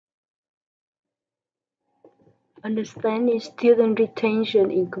Understanding student retention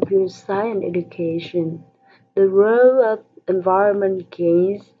in computer science education. The role of environment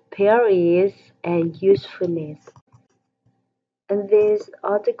gains, periods, and usefulness. And this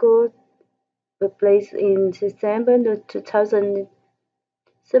article was placed in September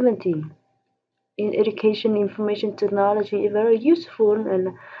 2017 in education information technology is very useful,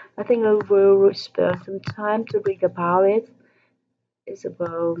 and I think I will spare some time to read about it. It's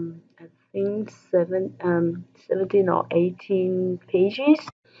about I think 17 or 18 pages.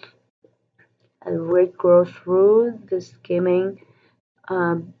 And we go through the scheming,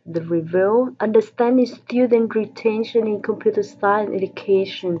 the review, understanding student retention in computer science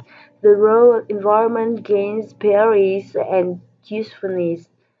education, the role of environment gains, periods, and usefulness.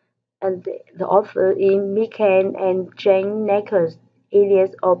 And the author is Mikan and Jane Neckers,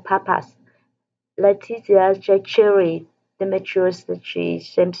 alias or Papas, Leticia Jaccheri, Demetrius G.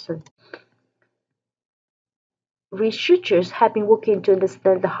 Simpson. Researchers have been working to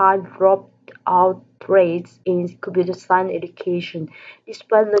understand the high dropout rates in computer science education.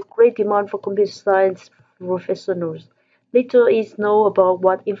 Despite the great demand for computer science professionals, little is known about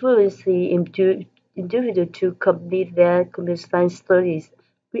what influences individuals to complete their computer science studies.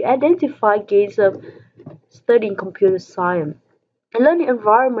 We identify gains of studying computer science. A learning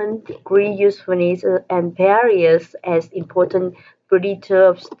environment, degree usefulness, and barriers as important predictor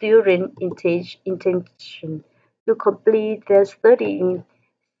of student intention to complete their study in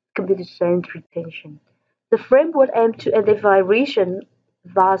computer science retention. The framework aims to identify regions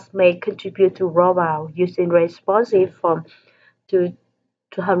that may contribute to rollout using responsive form to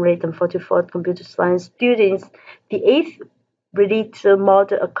 244 computer science students. The eighth predictor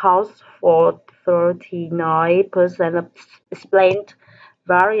model accounts for 39% of explained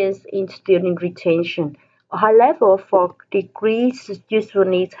variance in student retention. A high level for degrees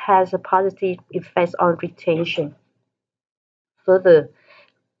usefulness has a positive effect on retention. Further,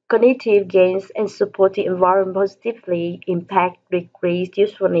 cognitive gains and supportive environment positively impact degrees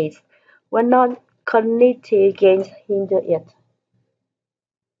usefulness, while non-cognitive gains hinder it.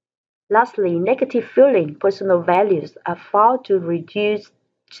 Lastly, negative feeling, personal values are found to reduce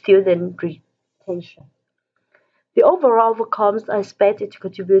student retention. The overall outcomes are expected to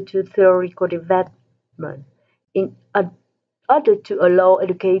contribute to theoretical development in order to allow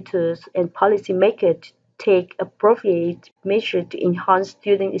educators and policymakers to take appropriate measures to enhance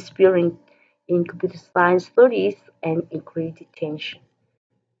student experience in computer science studies and increase retention.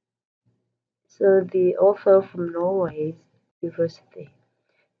 So the author from Norway University.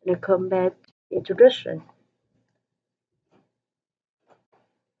 And I come back to introduction.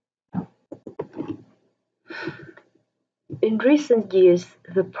 In recent years,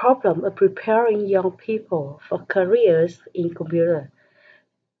 the problem of preparing young people for careers in computer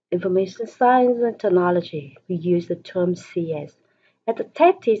information science and technology, we use the term CS, has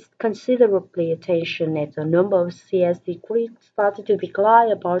attracted considerably attention as the number of CS degrees started to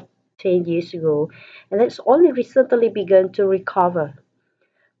decline about 10 years ago and has only recently begun to recover.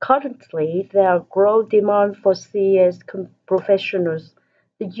 Currently, there are growing demand for CS professionals.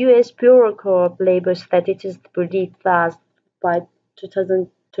 The U.S. Bureau of Labor Statistics predicts that by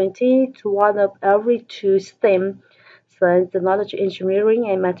 2020, one of every two STEM science, technology, engineering,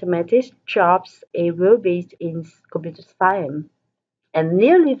 and mathematics jobs will be in computer science, and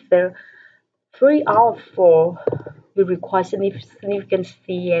nearly three out of four will require significant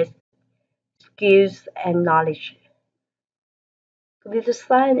CS skills and knowledge. Computer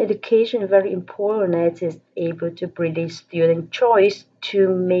science education is very important as it is able to predict student choice to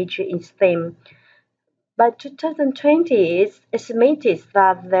major in STEM. By 2020, it's estimated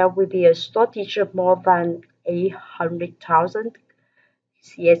that there will be a shortage of more than 800,000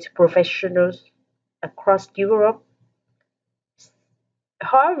 CS professionals across Europe.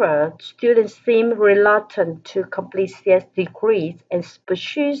 However, students seem reluctant to complete CS degrees and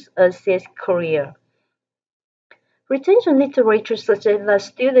pursue a CS career. Retention literature suggests that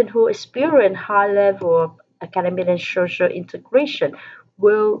students who experience high level of academic and social integration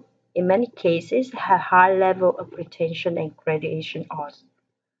will, in many cases, have high level of retention and graduation odds.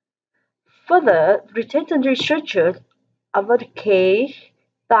 Further, retention researchers advocate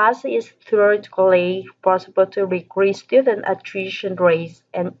that it is theoretically possible to decrease student attrition rates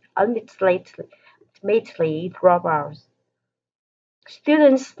and ultimately dropouts.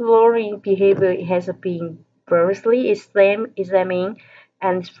 Students' learning behavior has been variously examined,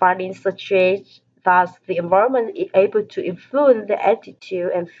 and findings suggest that the environment is able to influence the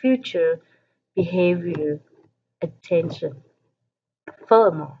attitude and future behavior attention.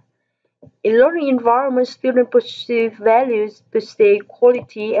 Furthermore, in learning environments, students perceive values, perceive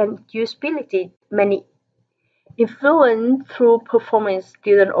quality, and usability. Many influence through performance,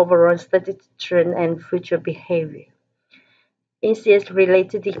 student overall satisfaction, and future behavior. In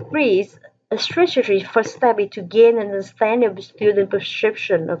CS-related degrees, a strategy first step is to gain an understanding of the student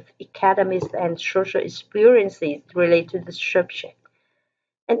perception of academics and social experiences related to the subject,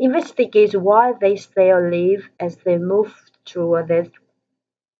 and investigate why they stay or leave as they move through their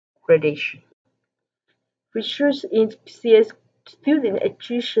gradation. Research in CS student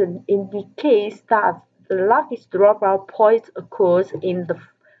attrition indicates that the largest dropout point occurs in the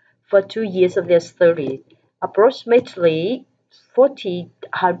first 2 years of their study. Approximately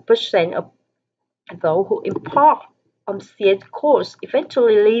 40% of those who embark on CS course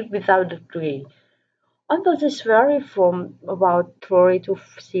eventually leave without a degree. Although this varies from about 30 to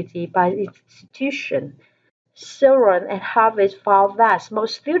 50 by institution, Chevron and Harvard found that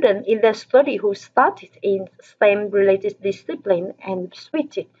most students in their study who started in STEM-related discipline and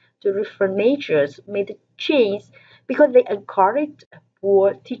switched to different majors made the change because they encouraged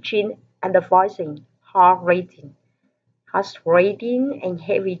poor teaching and avoiding hard reading, and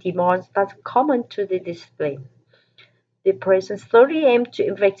heavy demands that are common to the discipline. The present study aims to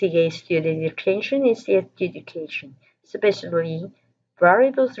investigate student retention in CS education, especially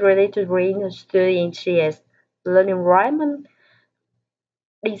variables related to range of studying CS, learning environment,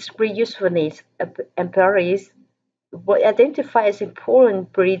 degree usefulness, empirics were identified as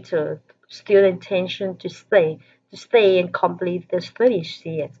important predictors of student intention to stay and complete their study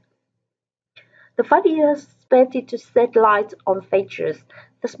CS. The finding is expected to shed light on factors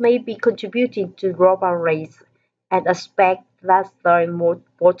that may be contributing to dropout rates and aspects that are more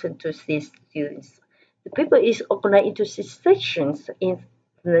important to these students. The paper is organized into 6 sections. In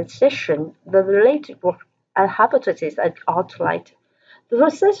the section, the related work and hypotheses are outlined. The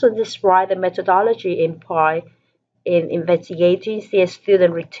first section describes the methodology employed in investigating CS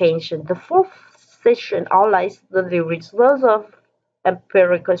student retention. The fourth section outlines the results of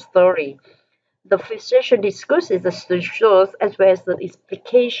empirical study. The fifth section discusses the source as well as the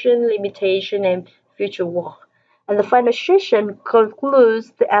explication, limitation, and future work. And the final section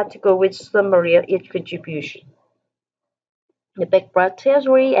concludes the article with summary of each contribution. The background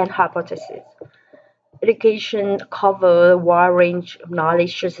theory and hypothesis. Education covers a wide range of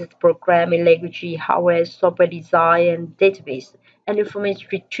knowledge such as programming language, hardware, software design, and database, and information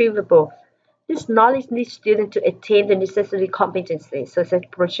retrievable. This knowledge needs students to attain the necessary competencies such as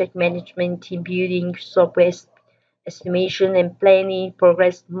project management, team building, software estimation and planning,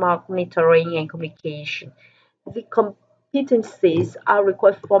 progress monitoring, and communication. The competencies are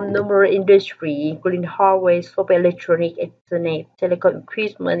required from numerous industries, including hardware, software, electronic, internet, telecom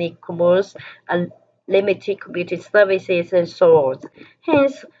equipment, e-commerce, and limited computing services, and so on.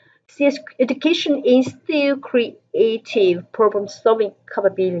 Hence, CS education instills creative problem-solving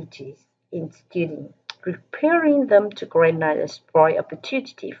capabilities in students, preparing them to grasp and exploit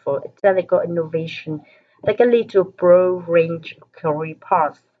opportunity for technical innovation that can lead to a broad range of career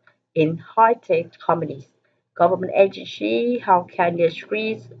paths in high-tech companies, government agencies, healthcare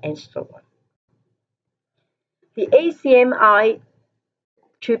industries, and so on. The ACMI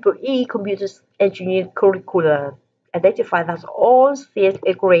Triple E Computer Engineering curricula identify that all CS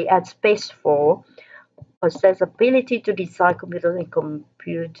agree at space for possess ability to design computers and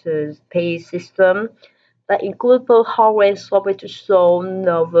computer-based systems that include both hardware and software to solve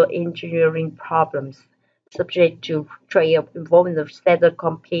novel engineering problems, subject to trade-off involving the set of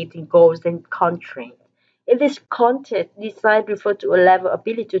competing goals and constraints. In this context, design refers to a level of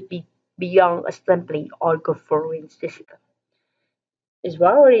ability to be beyond assembly or governing system. It's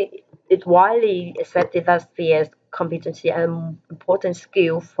widely accepted that CS competency and important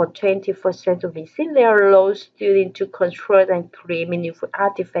skill for 21st century since they allow students to construct and create meaningful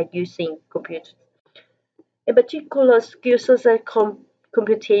artifacts using computers. In particular, skills such as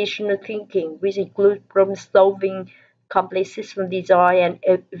computational thinking, which include problem solving, complex system design,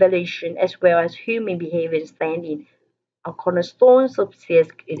 and evaluation, as well as human behavior understanding, are cornerstones of CS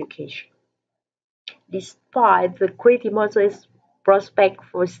education. Despite the great emergence prospect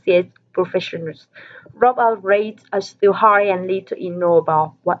for CS professionals, dropout rates are still high and little is known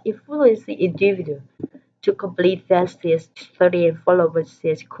about what influences the individual to complete their CS study and follow a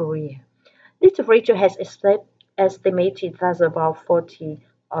CS career. Literature has estimated that about 40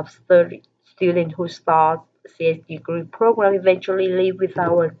 of 30 students who start CS degree program eventually leave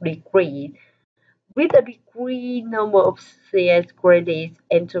without a degree, with a decreased number of CS graduates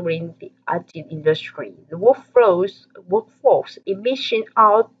entering the active industry. The workforce is missing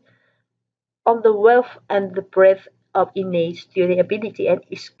out on the wealth and the breadth of innate student ability and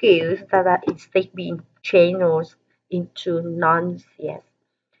skills that are instead being channeled into non-CS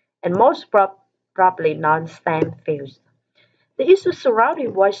and most probably non-STEM fields. The issues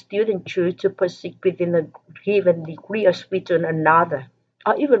surrounding why students choose to pursue within a given degree or switch to another,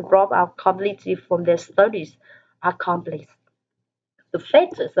 or even drop out completely from their studies, are complex. The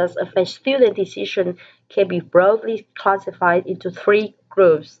factors that affect student decision can be broadly classified into three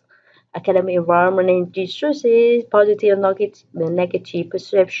groups: academic environment and resources, positive and negative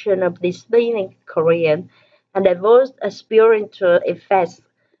perception of discipline and career, and diverse experiential effects.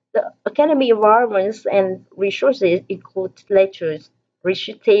 The academic environments and resources include lectures,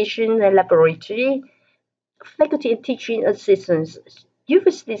 recitation and laboratory, faculty and teaching assistants,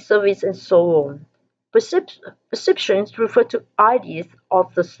 university service, and so on. Perceptions refer to ideas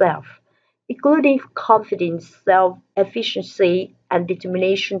of the self, including confidence, self-efficacy, and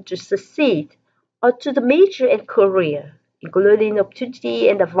determination to succeed, or to the major and career, including opportunity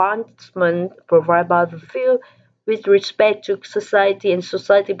and advancement provided by the field with respect to society and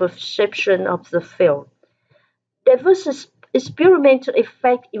society perception of the field. Diverse experimental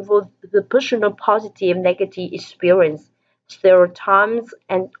effects involve the personal positive and negative experience, stereotypes,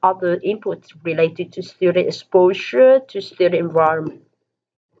 and other inputs related to student exposure to student environment.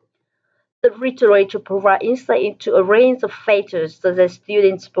 The literature provides insight into a range of factors such as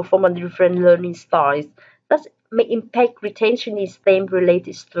students perform on different learning styles that may impact retention in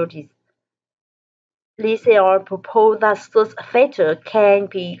STEM-related studies. Lycée propose that such factors can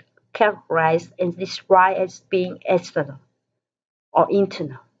be characterized and described as being external or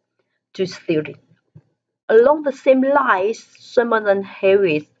internal to students. Along the same lines, Simon and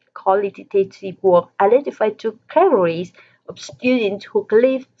Harris' qualitative work identified two categories of students who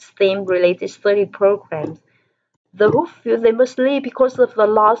leave STEM-related study programs: those who feel they must leave because of the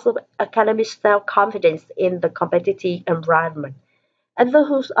loss of academic self-confidence in the competitive environment, and those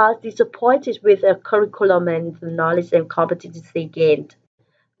who are disappointed with the curriculum and the knowledge and competency gained.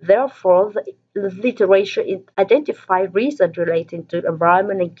 Therefore, the literature identifies reasons relating to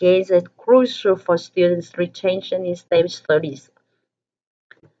environment and gains as crucial for students' retention in STEM studies.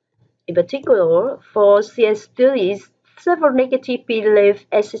 In particular, for CS studies, several negative beliefs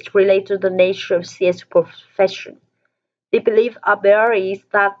exist related to the nature of CS profession. They believe are barriers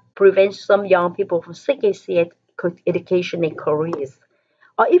that prevent some young people from seeking CS education and careers,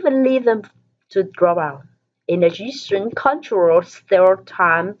 or even lead them to drop out. In addition, cultural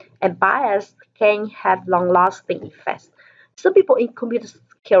stereotypes and bias can have long-lasting effects. Some people in computer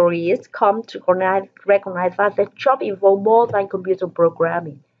careers come to recognize that their job involves more than computer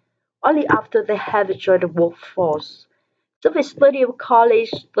programming, only after they have joined the workforce. So the study of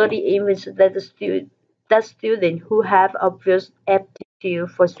college study even that that students who have obvious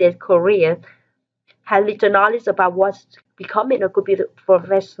aptitude for their career have little knowledge about what becoming a computer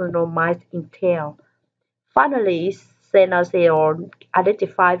professional might entail. Finally, Senacion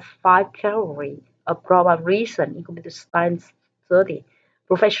identified five categories of probable reason in computer science study.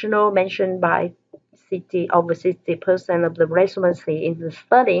 Professional mentioned by over 60% of the respondents in the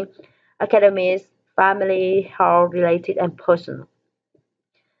study, academics, family, health related, and personal.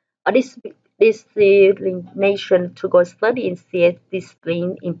 This designation to go study in CS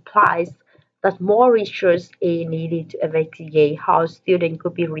discipline implies that more research is needed to investigate how students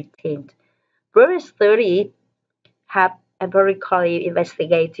could be retained. Various studies have empirically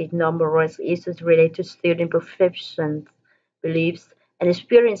investigated numerous issues related to student perceptions, beliefs, and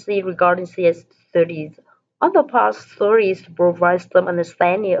experiences regarding CS studies. Other past stories provide some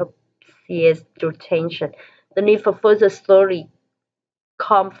understanding of CS retention. The need for further study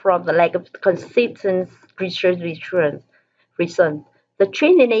comes from the lack of consistent reason. The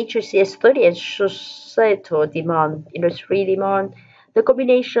change in nature CS study and societal demand, industry demand, the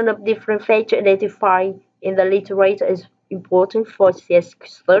combination of different factors identified in the literature is important for CS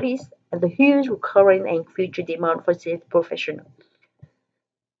studies and the huge current and future demand for CS professionals.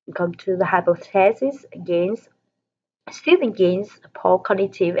 We come to the hypothesis gains. Student gains, both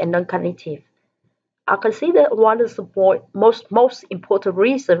cognitive and non-cognitive, are considered one of the most important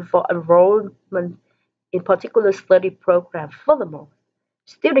reasons for enrollment in particular study program. Furthermore,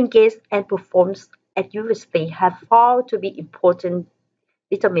 student gains and performance at university have found to be important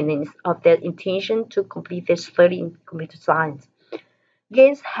determinants of their intention to complete their study in computer science.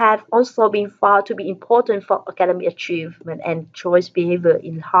 Gains have also been found to be important for academic achievement and choice behavior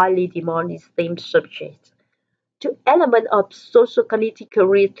in highly demanding STEM subjects. Two elements of social cognitive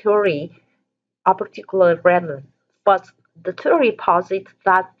career theory are particularly relevant. First, the theory posits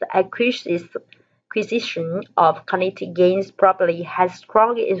that the acquisition of cognitive gains probably has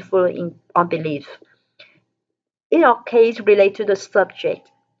strong influence on belief, in our case related to the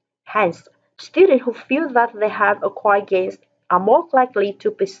subject. Hence, students who feel that they have acquired gains are more likely to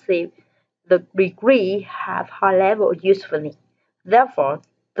perceive the degree have high level of usefulness. Therefore,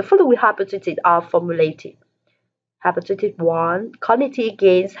 the following hypotheses are formulated. Hypothesis 1. Cognitive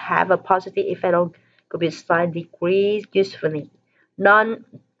gains have a positive effect on computer science degree usefulness.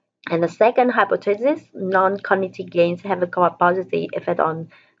 And the second hypothesis, non-cognitive gains have a positive effect on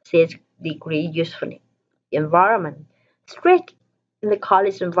CS degree usefulness. Environment. Stress in the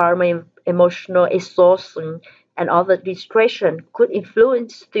college environment, emotional exhaustion, and other distraction could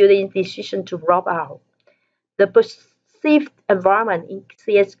influence students' decision to drop out. The perceived environment in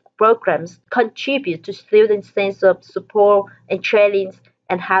CS programs contribute to students' sense of support and challenge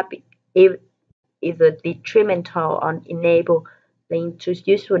and happy either detrimental or enabling to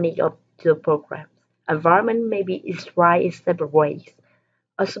usefulness of the program. Environment may be described in several ways.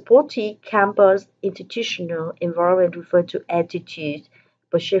 A supportive campus institutional environment refers to attitudes,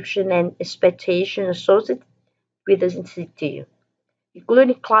 perception, and expectation associated with the institute,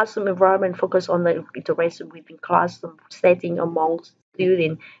 including classroom environment focus on the interaction within classroom setting among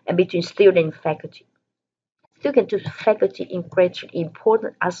students and between student and faculty. Student to faculty integrate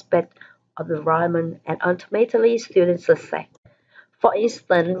important aspects of the environment and ultimately student success. For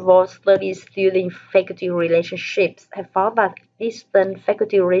instance, for studies student-faculty relationships have found that distant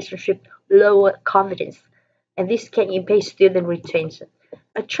faculty relationships lower confidence, and this can impact student retention.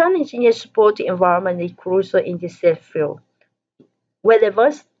 A challenging and supportive environment is crucial in this field. Where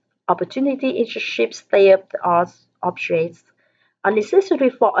diverse opportunity internships state-of-the-art objects are necessary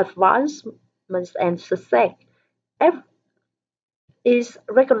for advancements and success, is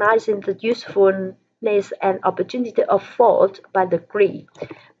recognizing the usefulness and opportunity afforded by the degree.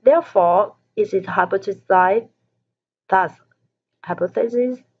 Therefore, it is hypothesized that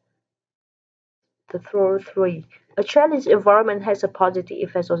hypothesis the three. A challenge environment has a positive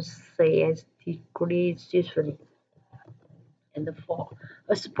effect on science degrees usefulness. And the four,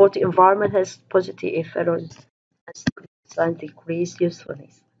 a supportive environment has positive effect on science degrees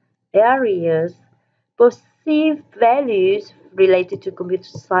usefulness. Areas perceived values related to computer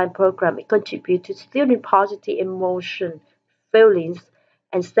science programming contribute to student positive emotion, feelings,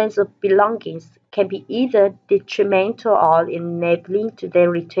 and sense of belonging can be either detrimental or enabling to their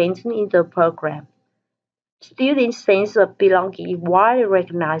retention in the program. Students' sense of belonging is widely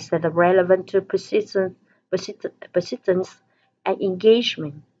recognized as relevant to persistence and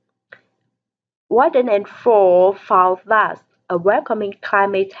engagement. Wyden and Ford found that a welcoming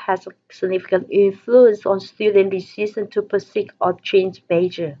climate has a significant influence on student decision to pursue or change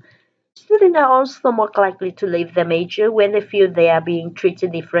major. Students are also more likely to leave their major when they feel they are being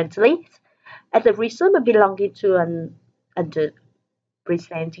treated differently as a result of belonging to an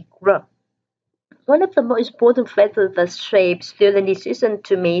underrepresented group. One of the most important factors that shape student decision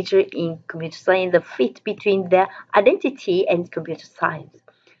to major in computer science is the fit between their identity and computer science.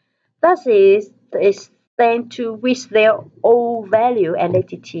 That is, the extent to which their own value and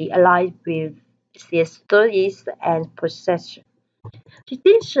identity align with their studies and perception.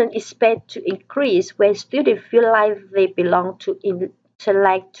 Retention is expected to increase when students feel like they belong to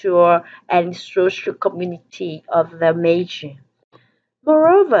intellectual and social community of their major.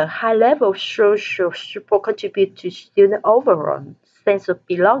 Moreover, high level of social support contribute to student overall sense of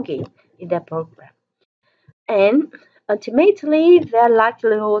belonging in their program, and ultimately their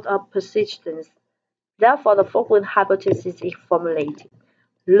likelihood of persistence. Therefore, the following hypothesis is formulated.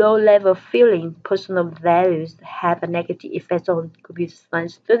 Low-level feeling, personal values have a negative effect on computer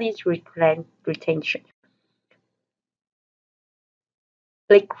science studies retention.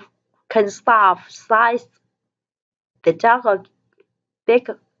 Wittgenstein cites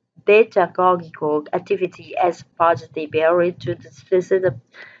pedagogical activity as positive barrier to the success of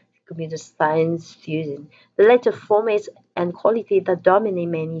computer science students. The latter format and quality that dominate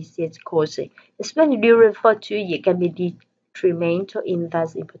many CS courses, especially during first 2 years, can be detrimental in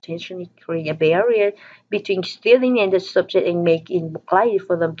that it potentially create a barrier between student and the subject and make it more likely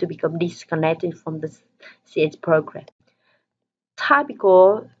for them to become disconnected from the CS program.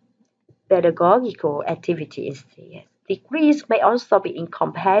 Typical pedagogical activities. Yes. Degrees may also be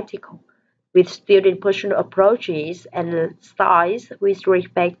incompatible with student personal approaches and styles with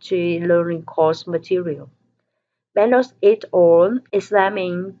respect to learning course material. Manos et al.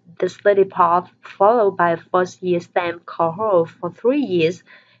 Examined the study path followed by a first-year STEM cohort for 3 years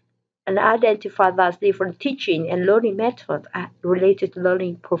and identified that different teaching and learning methods are related to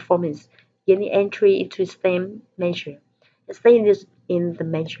learning performance, gaining entry into STEM major, and staying in the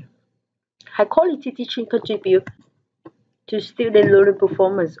major. High-quality teaching contributes to student learning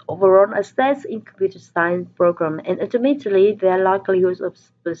performance, overall success in computer science program, and ultimately their likelihood of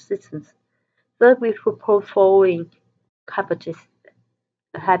persistence. Third, we propose following hypothesis.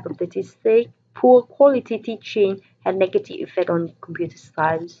 Hypothesis: poor quality teaching had negative effect on computer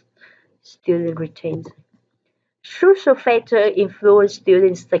science student retention. Social factors influence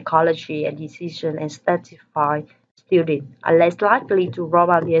student psychology and decision and satisfied students are less likely to drop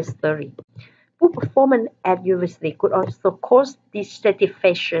out their study. Poor performance at university could also cause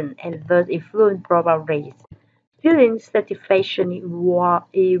dissatisfaction and thus influence dropout rates. Student satisfaction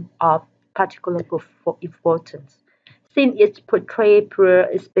is of particular importance, since it portrays poor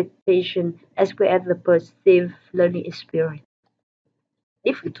expectation as well as the perceived learning experience.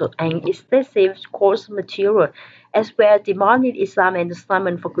 Difficult and extensive course material, as well as demanding exam and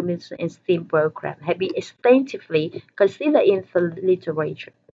assignment for computer and STEAM programs, have been extensively considered in the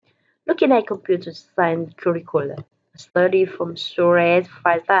literature. Looking at computer science curricula, a study from Suarez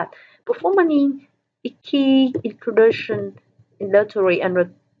finds that performing a key introduction introductory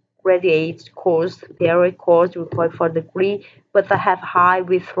undergraduate course, theory course required for degree, but that have high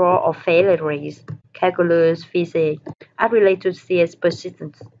withdrawal or failure rates, calculus, physics, are related to CS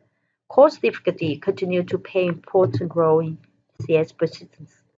persistence. Course difficulty continue to play an important role in CS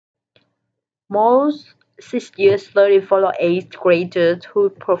persistence. Most six-year study follow eighth graders who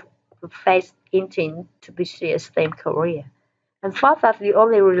profess intent to pursue a STEM career, and found that the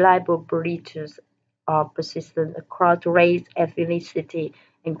only reliable predictors of persistence across race, ethnicity,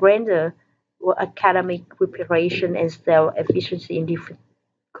 and gender were academic preparation and self-efficacy in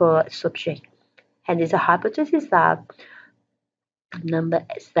difficult subjects. And it's a hypothesis that number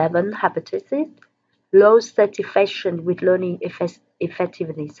 7 hypothesis low satisfaction with learning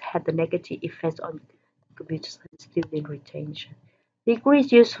effectiveness had a negative effect on computer science student retention. Degree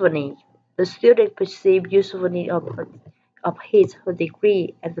usefulness. The student perceived usefulness of his or her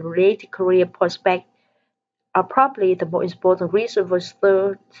degree and the related career prospects are probably the most important reason for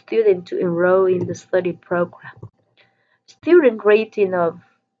students to enroll in the study program. Student rating of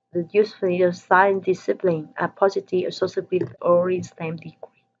the usefulness of science discipline are positive associated with early STEM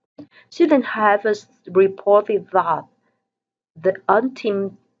degree. Students have reported that the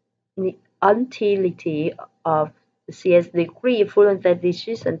utility of the CS degree influenced their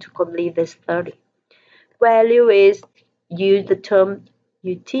decision to complete the study. Value is use the term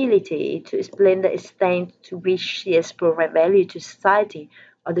utility to explain the extent to which CS provide value to society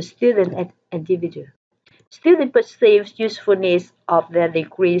or the student and individual. Student perceived usefulness of their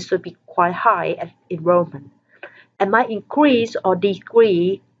degree should be quite high at enrollment, and might increase or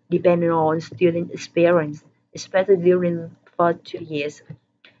decrease depending on student experience, especially during the first 2 years.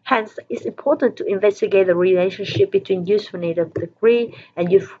 Hence, it's important to investigate the relationship between usefulness of the degree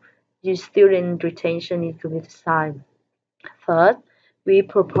and student retention in computer science. Third, we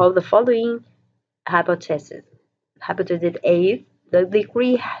propose the following hypothesis. Hypothesis A: the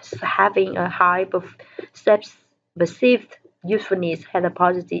degree having a high perceived usefulness had a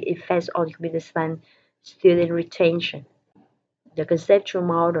positive effect on computer science student retention. The conceptual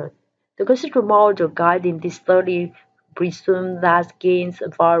model. The conceptual model guiding this study presumes that gains,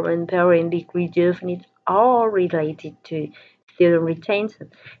 environment, parent, degree, usefulness are related to student retention.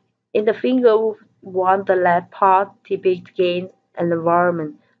 In the figure 1, the left part depicts gains and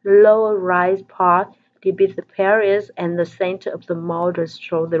environment. The lower right part depicts the periods, and the center of the model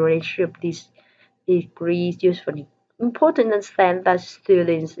shows the ratio of these degrees usefulness. Important to understand that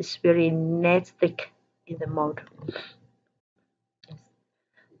students experience nesting in the model.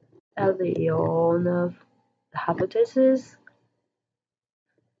 Early on of the hypothesis.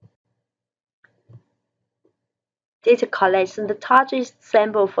 Data collection. The target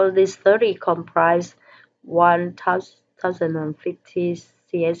sample for this study comprised 1,050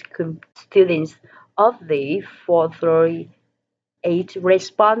 CS students. Of the 438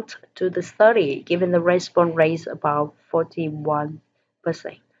 respond to the study, given the response rate about 41%.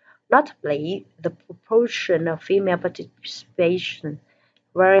 Notably, the proportion of female participation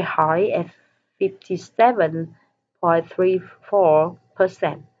very high at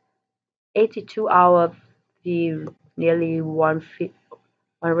 57.34%. 82 out of the nearly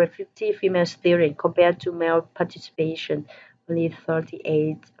 150 female students compared to male participation, only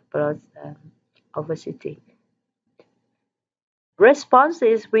 38 plus obesity.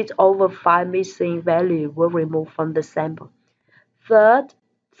 Responses with over 5 missing values were removed from the sample. Third,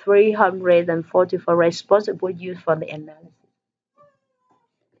 344 responses were used for the analysis.